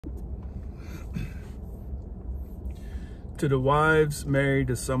To the wives married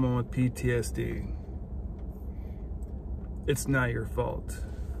to someone with PTSD, it's not your fault.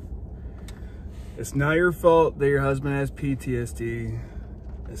 It's not your fault that your husband has PTSD.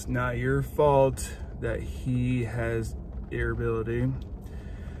 It's not your fault that he has irritability.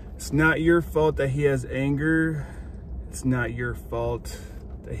 It's not your fault that he has anger. It's not your fault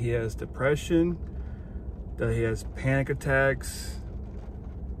that he has depression, that he has panic attacks.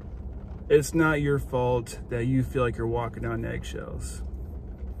 It's not your fault that you feel like you're walking on eggshells.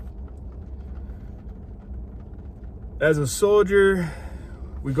 As a soldier,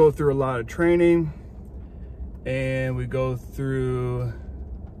 we go through a lot of training and we go through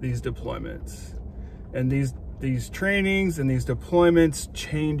these deployments. And these trainings and these deployments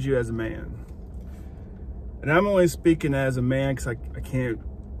change you as a man. And I'm only speaking as a man because I can't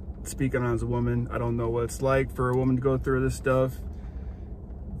speak on as a woman. I don't know what it's like for a woman to go through this stuff,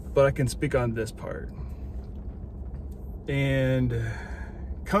 but I can speak on this part. And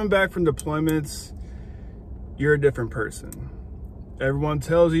coming back from deployments, you're a different person. Everyone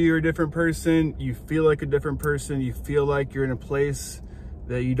tells you you're a different person. You feel like a different person. You feel like you're in a place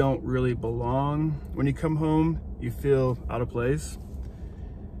that you don't really belong. When you come home, you feel out of place.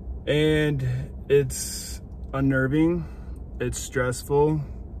 And it's unnerving. It's stressful.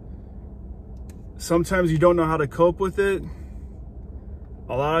 Sometimes you don't know how to cope with it.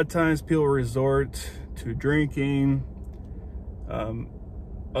 A lot of times people resort to drinking,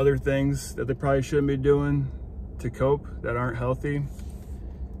 other things that they probably shouldn't be doing to cope that aren't healthy.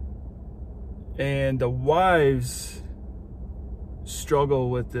 And the wives struggle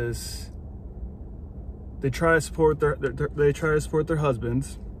with this. They try to support their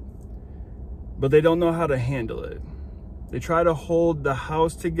husbands, but they don't know how to handle it. They try to hold the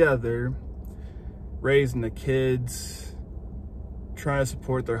house together, raising the kids, trying to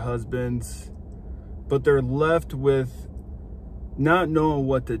support their husbands, but they're left with not knowing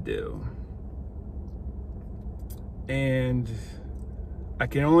what to do. And I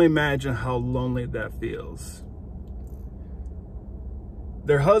can only imagine how lonely that feels.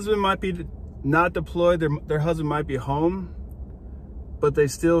 Their husband might be not deployed, their husband might be home, but they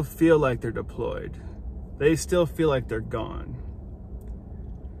still feel like they're deployed. They still feel like they're gone.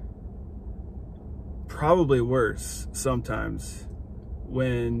 Probably worse sometimes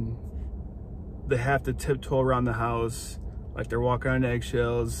when they have to tiptoe around the house like they're walking on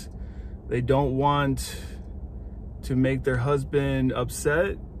eggshells. They don't want to make their husband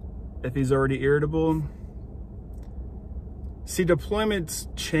upset if he's already irritable. See,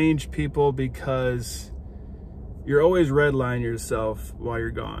 deployments change people because you're always redlining yourself while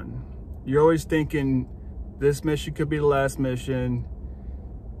you're gone. You're always thinking this mission could be the last mission.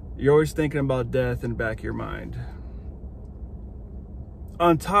 You're always thinking about death in the back of your mind.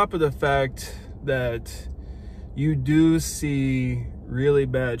 On top of the fact that you do see really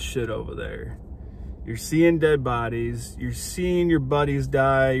bad shit over there. You're seeing dead bodies. You're seeing your buddies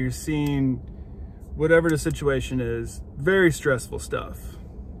die. You're seeing whatever the situation is. Very stressful stuff.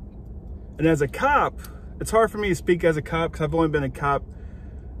 And as a cop, it's hard for me to speak as a cop because I've only been a cop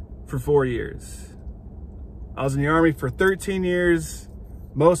for 4 years. I was in the Army for 13 years,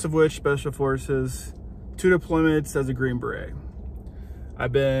 most of which Special Forces, 2 deployments as a Green Beret.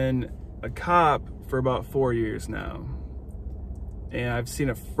 I've been a cop for about 4 years now, and I've seen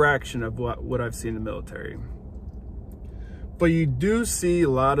a fraction of what I've seen in the military. But you do see a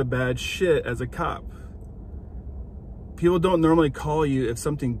lot of bad shit as a cop. People don't normally call you if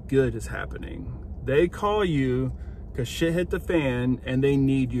something good is happening. They call you because shit hit the fan and they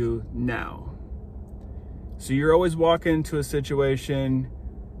need you now. So you're always walking into a situation,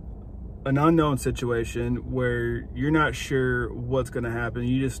 an unknown situation, where you're not sure what's going to happen.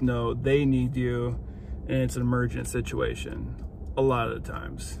 You just know they need you and it's an emergent situation a lot of the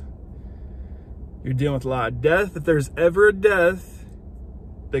times. You're dealing with a lot of death. If there's ever a death,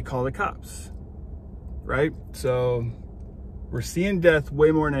 they call the cops, right? So we're seeing death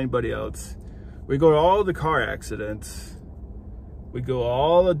way more than anybody else. We go to all the car accidents. We go to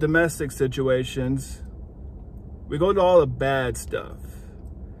all the domestic situations. We go to all the bad stuff.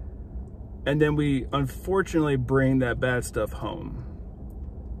 And then we unfortunately bring that bad stuff home.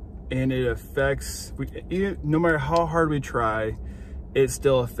 And it affects, no matter how hard we try, it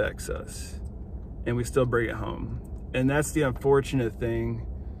still affects us. And we still bring it home. And that's the unfortunate thing,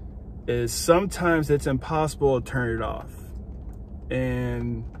 is sometimes it's impossible to turn it off.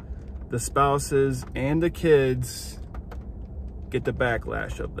 And the spouses and the kids get the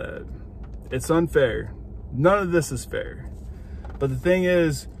backlash of that. It's unfair. None of this is fair. But the thing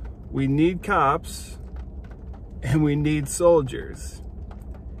is, we need cops and we need soldiers.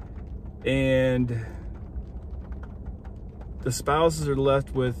 And the spouses are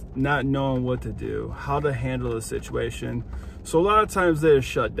left with not knowing what to do, how to handle the situation. So a lot of times they just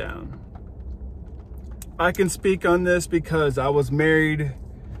shut down. I can speak on this because I was married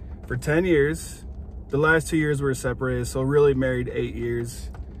for 10 years. The last 2 years we were separated, so really married 8 years.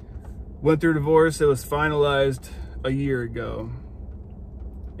 Went through divorce. It was finalized a year ago.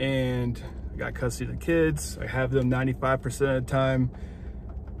 And I got custody of the kids. I have them 95% of the time.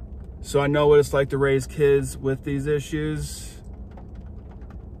 So I know what it's like to raise kids with these issues.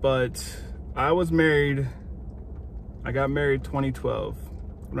 But I was married. I got married 2012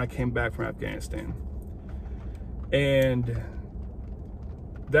 when I came back from Afghanistan. And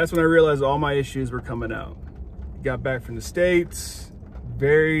that's when I realized all my issues were coming out. Got back from the States,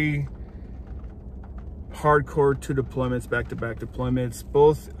 very hardcore 2 deployments, back-to-back deployments,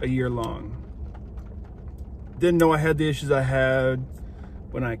 both a year long. Didn't know I had the issues I had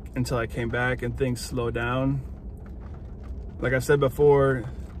until I came back, and things slowed down. Like I said before,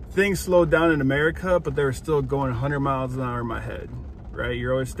 things slowed down in America, but they were still going 100 miles an hour in my head, right?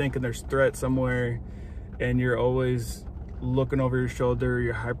 You're always thinking there's threat somewhere, and you're always looking over your shoulder,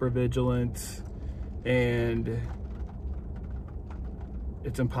 you're hyper vigilant, and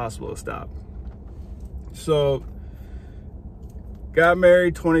it's impossible to stop. So, got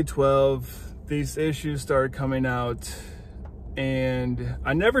married 2012, these issues started coming out, and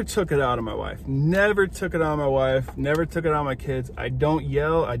I never took it out on my wife. Never took it out on my wife, never took it out on my kids. I don't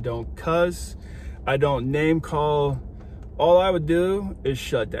yell, I don't cuss, I don't name call. All I would do is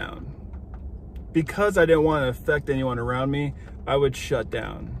shut down. Because I didn't want to affect anyone around me, I would shut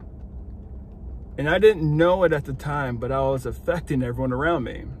down. And I didn't know it at the time, but I was affecting everyone around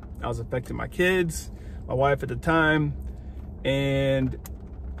me. I was affecting my kids, my wife at the time, and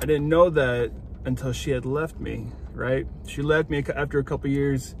I didn't know that until she had left me, right? She left me after a couple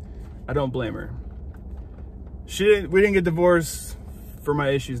years. I don't blame her. We didn't get divorced for my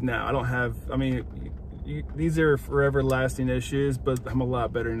issues now. I don't have, I mean, these are forever lasting issues, but I'm a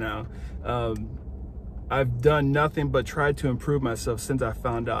lot better now. I've done nothing but try to improve myself since I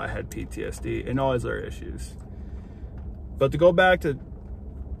found out I had PTSD and all these other issues. But to go back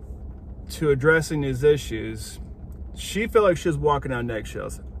to addressing these issues, she felt like she was walking on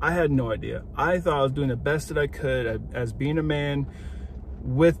eggshells. I had no idea. I thought I was doing the best that I could as being a man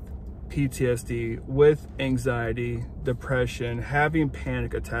with PTSD, with anxiety, depression, having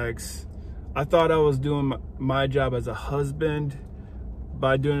panic attacks. I thought I was doing my job as a husband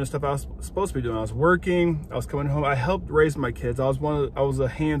by doing the stuff I was supposed to be doing. I was working, I was coming home, I helped raise my kids. I was a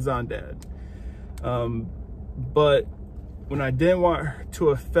hands-on dad. But when I didn't want to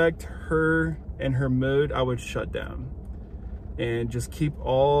affect her and her mood, I would shut down and just keep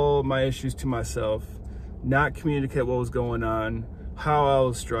all my issues to myself, not communicate what was going on, how I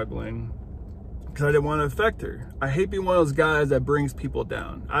was struggling, because I didn't want to affect her. I hate being one of those guys that brings people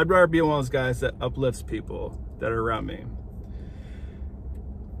down. I'd rather be one of those guys that uplifts people that are around me.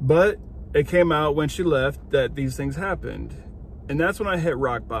 But it came out when she left that these things happened. And that's when I hit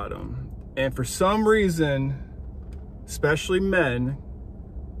rock bottom. And for some reason, especially men,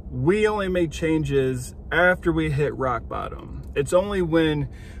 we only make changes after we hit rock bottom. It's only when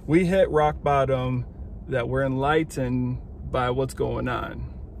we hit rock bottom that we're enlightened by what's going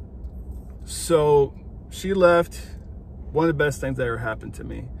on. So she left. One of the best things that ever happened to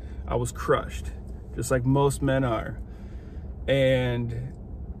me. I was crushed, just like most men are. And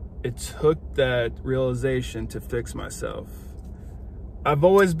it took that realization to fix myself. I've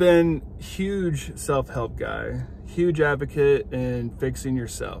always been a huge self-help guy, huge advocate in fixing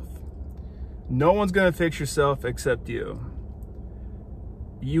yourself. No one's gonna fix yourself except you.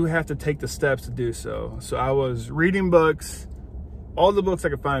 You have to take the steps to do so. So I was reading books, all the books I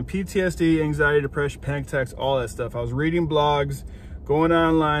could find, PTSD, anxiety, depression, panic attacks, all that stuff. I was reading blogs, going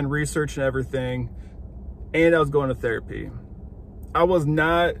online, researching everything, and I was going to therapy. I was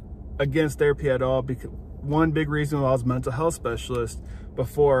not against therapy at all, because one big reason was I was a mental health specialist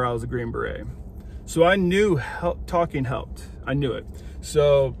before I was a Green Beret. So I knew talking helped. I knew it.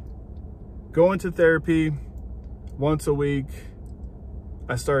 So going to therapy once a week,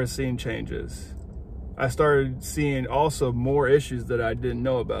 I started seeing changes. I started seeing also more issues that I didn't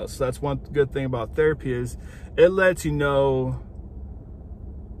know about. So that's one good thing about therapy, is it lets you know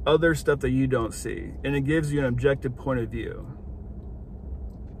other stuff that you don't see. And it gives you an objective point of view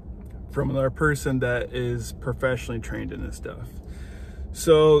from another person that is professionally trained in this stuff.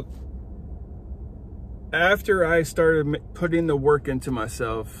 So after I started putting the work into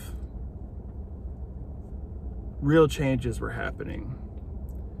myself, real changes were happening.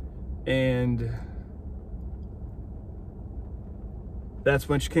 And that's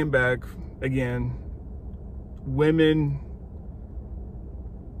when she came back again. Women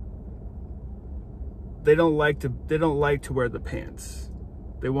they don't like to wear the pants.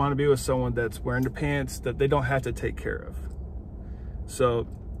 They want to be with someone that's wearing the pants that they don't have to take care of. So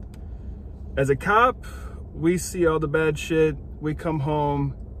as a cop, we see all the bad shit. We come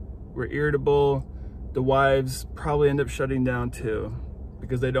home, we're irritable. The wives probably end up shutting down too,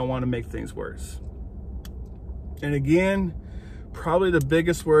 because they don't want to make things worse. And again, probably the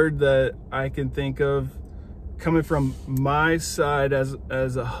biggest word that I can think of coming from my side as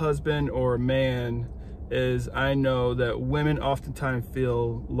a husband or a man is I know that women oftentimes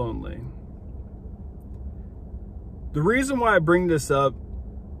feel lonely. The reason why I bring this up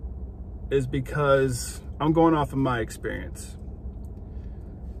is because I'm going off of my experience.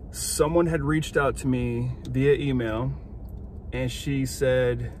 Someone had reached out to me via email, and she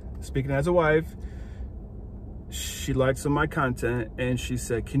said, speaking as a wife, she liked some of my content, and she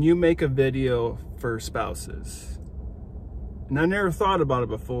said, can you make a video for spouses? And I never thought about it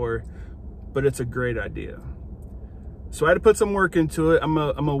before, but it's a great idea. So I had to put some work into it. I'm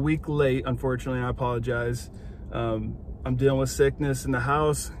a week late, unfortunately. I apologize. I'm dealing with sickness in the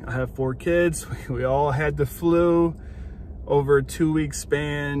house. I have 4 kids. We all had the flu over a 2-week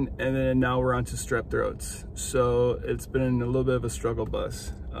span, and then now we're on to strep throats. So it's been a little bit of a struggle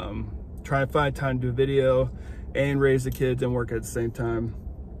bus. Trying to find time to do video and raise the kids and work at the same time.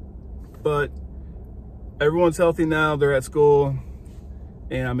 But everyone's healthy now, they're at school,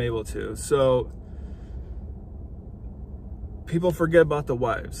 and I'm able to. So people forget about the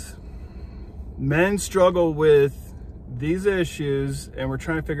wives. Men struggle with these issues, and we're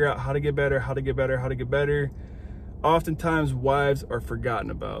trying to figure out how to get better, how to get better, how to get better. Oftentimes wives are forgotten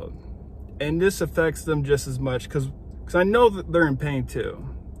about, and this affects them just as much because I know that they're in pain too.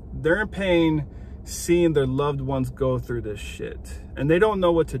 They're in pain seeing their loved ones go through this shit, and they don't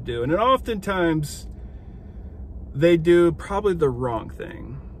know what to do. And then oftentimes they do probably the wrong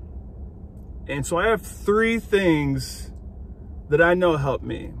thing. And so I have 3 things that I know help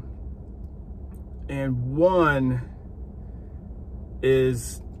me. And one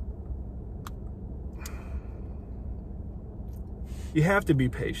is you have to be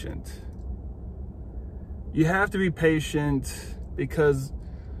patient. You have to be patient because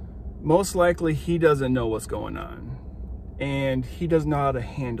most likely he doesn't know what's going on, and he doesn't know how to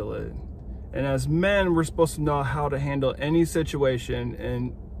handle it. And as men, we're supposed to know how to handle any situation,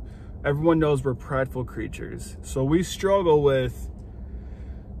 and everyone knows we're prideful creatures. So we struggle with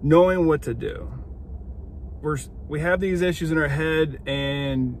knowing what to do. We have these issues in our head,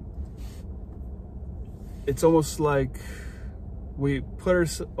 and it's almost like we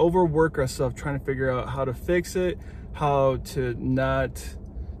overwork ourselves trying to figure out how to fix it, how to not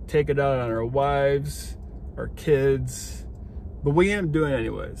take it out on our wives, our kids, but we end up doing it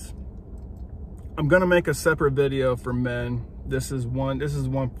anyways. I'm gonna make a separate video for men. This is one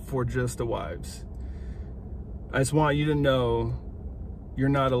for just the wives. I just want you to know you're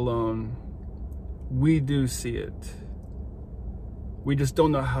not alone. We do see it. We just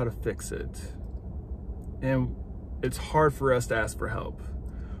don't know how to fix it. And it's hard for us to ask for help.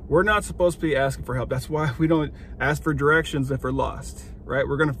 We're not supposed to be asking for help. That's why we don't ask for directions if we're lost, right?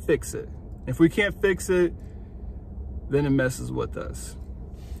 We're gonna fix it. If we can't fix it, then it messes with us.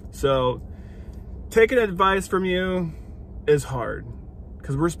 So taking advice from you is hard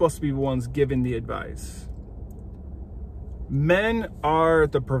because we're supposed to be the ones giving the advice. Men are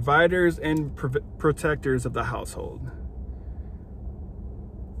the providers and protectors of the household.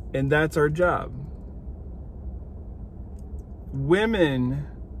 And that's our job. Women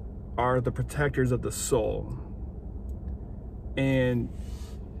are the protectors of the soul. And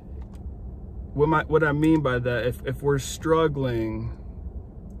what I mean by that, if we're struggling,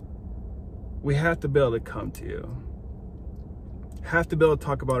 we have to be able to come to you. Have to be able to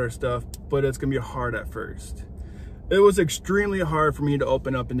talk about our stuff, but it's gonna be hard at first. It was extremely hard for me to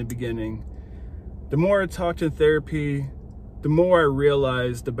open up in the beginning. The more I talked in therapy, the more I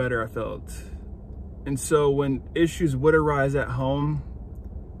realized, the better I felt. And so when issues would arise at home,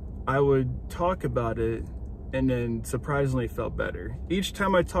 I would talk about it and then surprisingly felt better. Each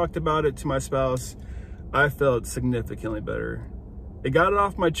time I talked about it to my spouse, I felt significantly better. It got it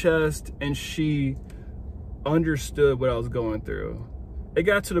off my chest, and she understood what I was going through. It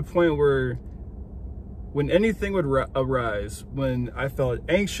got to the point where when anything would arise, when I felt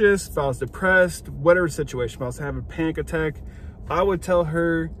anxious, if I was depressed, whatever situation, if I was having a panic attack, I would tell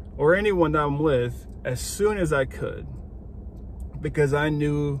her or anyone that I'm with as soon as I could, because I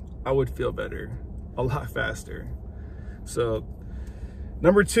knew I would feel better a lot faster. So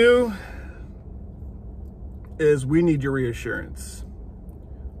number 2 is we need your reassurance.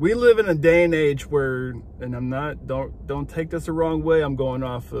 We live in a day and age where, and don't take this the wrong way, I'm going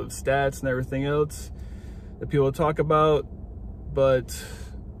off of stats and everything else, that people talk about, but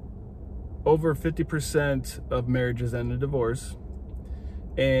over 50% of marriages end in divorce,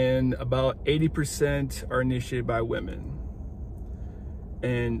 and about 80% are initiated by women.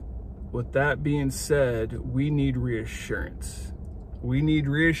 And with that being said, we need reassurance. We need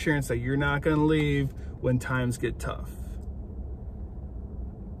reassurance that you're not going to leave when times get tough.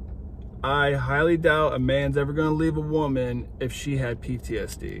 I highly doubt a man's ever going to leave a woman if she had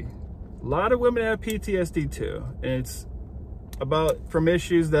PTSD. A lot of women have PTSD too, and it's from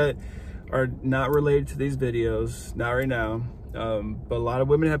issues that are not related to these videos, not right now. But a lot of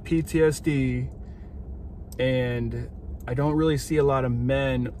women have PTSD, and I don't really see a lot of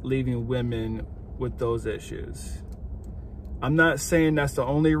men leaving women with those issues. I'm not saying that's the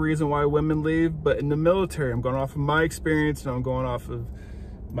only reason why women leave, but in the military, I'm going off of my experience, and I'm going off of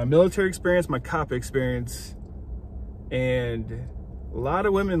my military experience, my cop experience, and a lot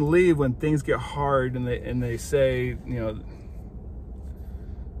of women leave when things get hard, and they say, you know,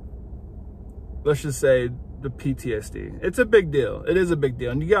 let's just say the PTSD. It's a big deal. It is a big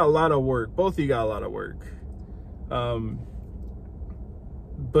deal. And you got a lot of work. Both of you got a lot of work.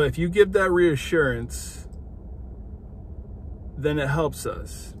 But if you give that reassurance, then it helps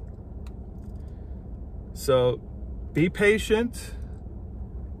us. So be patient.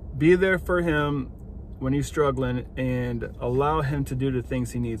 Be there for him when he's struggling, and allow him to do the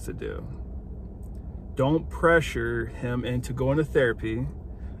things he needs to do. Don't pressure him into going to therapy.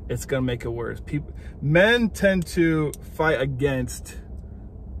 It's gonna make it worse. Men tend to fight against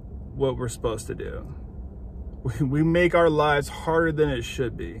what we're supposed to do. We make our lives harder than it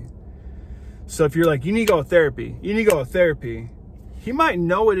should be. So if you're like, you need to go to therapy, you need to go to therapy, he might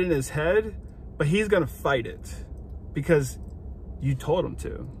know it in his head, but he's gonna fight it because you told him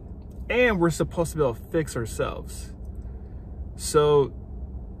to. And we're supposed to be able to fix ourselves. So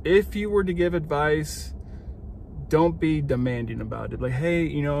if you were to give advice, don't be demanding about it. Like, hey,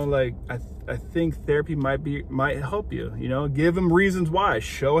 you know, like I think therapy might help you. You know, give him reasons why.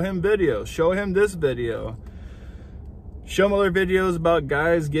 Show him videos. Show him this video. Show him other videos about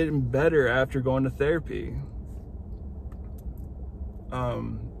guys getting better after going to therapy.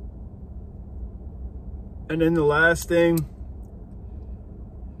 And then the last thing,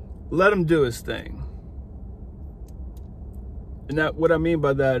 let him do his thing. And that, what I mean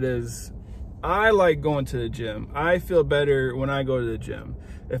by that is, I like going to the gym. I feel better when I go to the gym.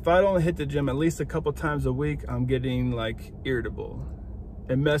 If I don't hit the gym at least a couple times a week, I'm getting like irritable.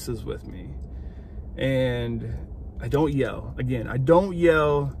 It messes with me. And I don't yell. Again, I don't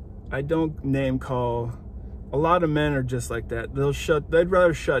yell. I don't name call. A lot of men are just like that. They'd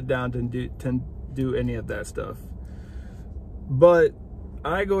rather shut down than do any of that stuff. But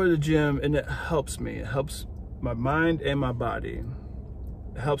I go to the gym and it helps me. It helps my mind and my body.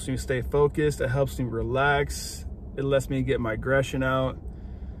 It helps me stay focused. It helps me relax. It lets me get my aggression out.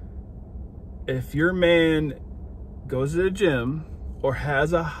 If your man goes to the gym or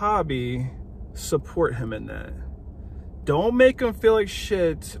has a hobby, support him in that. Don't make him feel like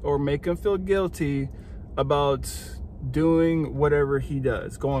shit or make him feel guilty about doing whatever he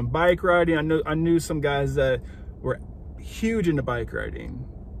does. Going bike riding. I knew some guys that were huge into bike riding,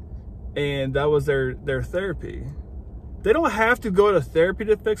 and that was their therapy. They don't have to go to therapy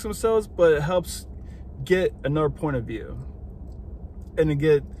to fix themselves, but it helps get another point of view and to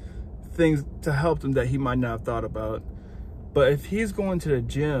get things to help them that he might not have thought about. But if he's going to the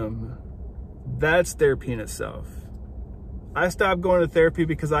gym, that's therapy in itself. I stopped going to therapy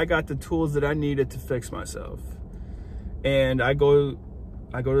because I got the tools that I needed to fix myself. And I go to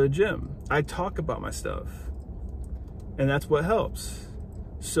the gym. I talk about my stuff. And that's what helps.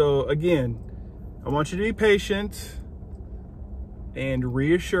 So again, I want you to be patient and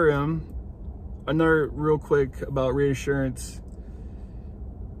reassure him. Another real quick about reassurance.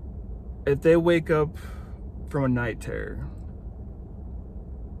 If they wake up from a night terror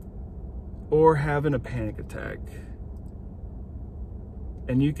or having a panic attack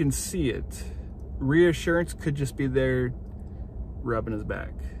and you can see it, reassurance could just be there rubbing his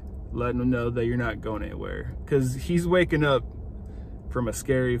back, letting him know that you're not going anywhere, because he's waking up from a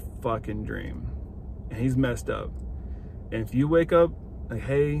scary fucking dream and he's messed up. And if you wake up like,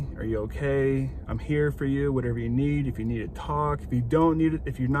 hey, are you okay? I'm here for you, whatever you need. If you need to talk, if you don't need it,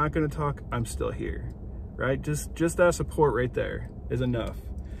 if you're not going to talk, I'm still here, right? Just that support right there is enough,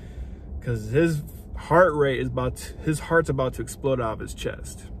 because his heart's about to explode out of his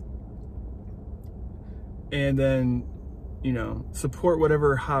chest. And then, you know, support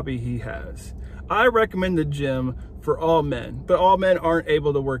whatever hobby he has. I recommend the gym for all men, but all men aren't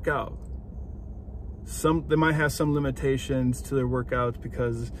able to work out. They might have some limitations to their workouts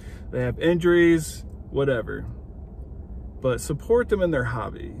because they have injuries whatever. But support them in their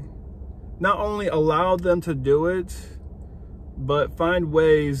hobby. Not only allow them to do it, but find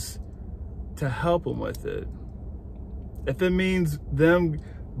ways to help them with it. If it means them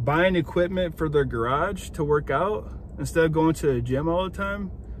buying equipment for their garage to work out instead of going to a gym all the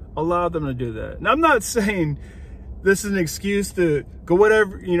time, allow them to do that. Now, I'm not saying this is an excuse to go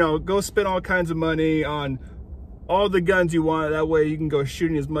whatever, you know, go spend all kinds of money on all the guns you want. That way you can go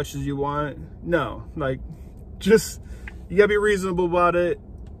shooting as much as you want. No, like, just, you gotta be reasonable about it.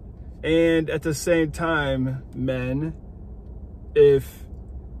 And at the same time, men, if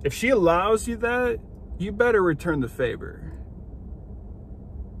she allows you that, you better return the favor.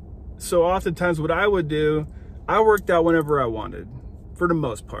 So oftentimes what I would do, I worked out whenever I wanted, for the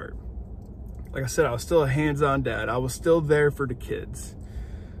most part. Like I said, I was still a hands-on dad. I was still there for the kids.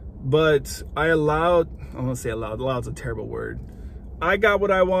 But I allowed, I don't want to say allowed's a terrible word. I got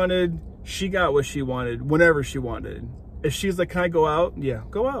what I wanted, she got what she wanted, whenever she wanted. If she's like, can I go out? Yeah,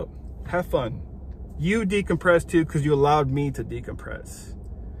 go out, have fun. You decompress too, because you allowed me to decompress.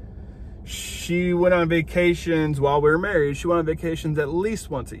 She went on vacations while we were married. She went on vacations at least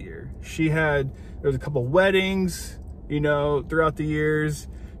once a year. There was a couple weddings, you know, throughout the years.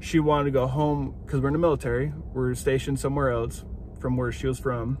 She wanted to go home because we're in the military. We're stationed somewhere else from where she was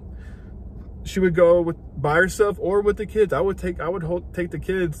from. She would go by herself or with the kids. I would take the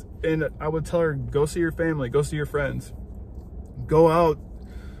kids and I would tell her, go see your family, go see your friends, go out,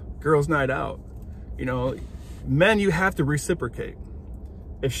 girls' night out. You know, men, you have to reciprocate.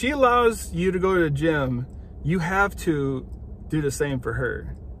 If she allows you to go to the gym, you have to do the same for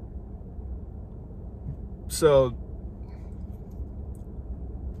her. So,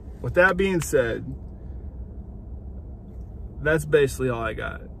 with that being said, that's basically all I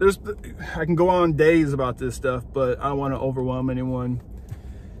got. I can go on days about this stuff, but I don't want to overwhelm anyone.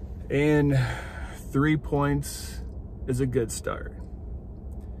 And 3 points is a good start.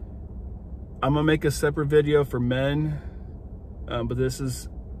 I'm gonna make a separate video for men, but this is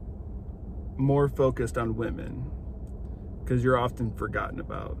more focused on women because you're often forgotten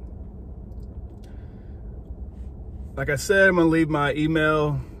about. Like I said, I'm gonna leave my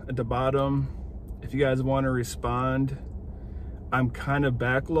email at the bottom if you guys want to respond. I'm kind of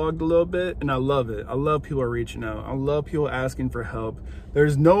backlogged a little bit and I love it. I love people reaching out. I love people asking for help.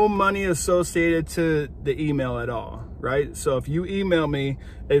 There's no money associated to the email at all, right? So if you email me,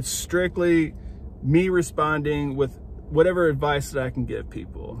 it's strictly me responding with whatever advice that I can give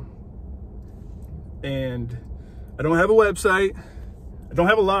people. And I don't have a website. I don't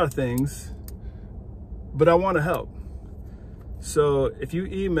have a lot of things, but I want to help. So if you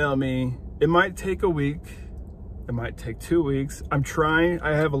email me, it might take a week. It might take 2 weeks. I'm trying.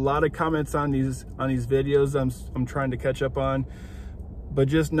 I have a lot of comments on these videos I'm trying to catch up on. But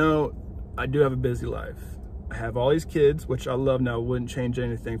just know, I do have a busy life. I have all these kids, which I love now, wouldn't change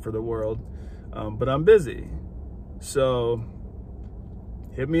anything for the world. But I'm busy. So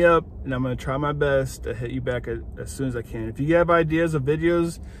hit me up and I'm gonna try my best to hit you back as soon as I can. If you have ideas of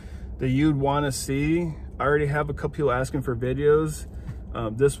videos that you'd wanna see, I already have a couple people asking for videos.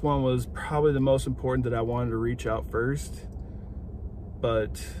 This one was probably the most important that I wanted to reach out first,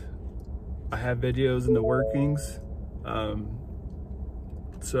 but I have videos in the workings.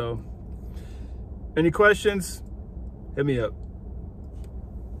 So any questions, hit me up.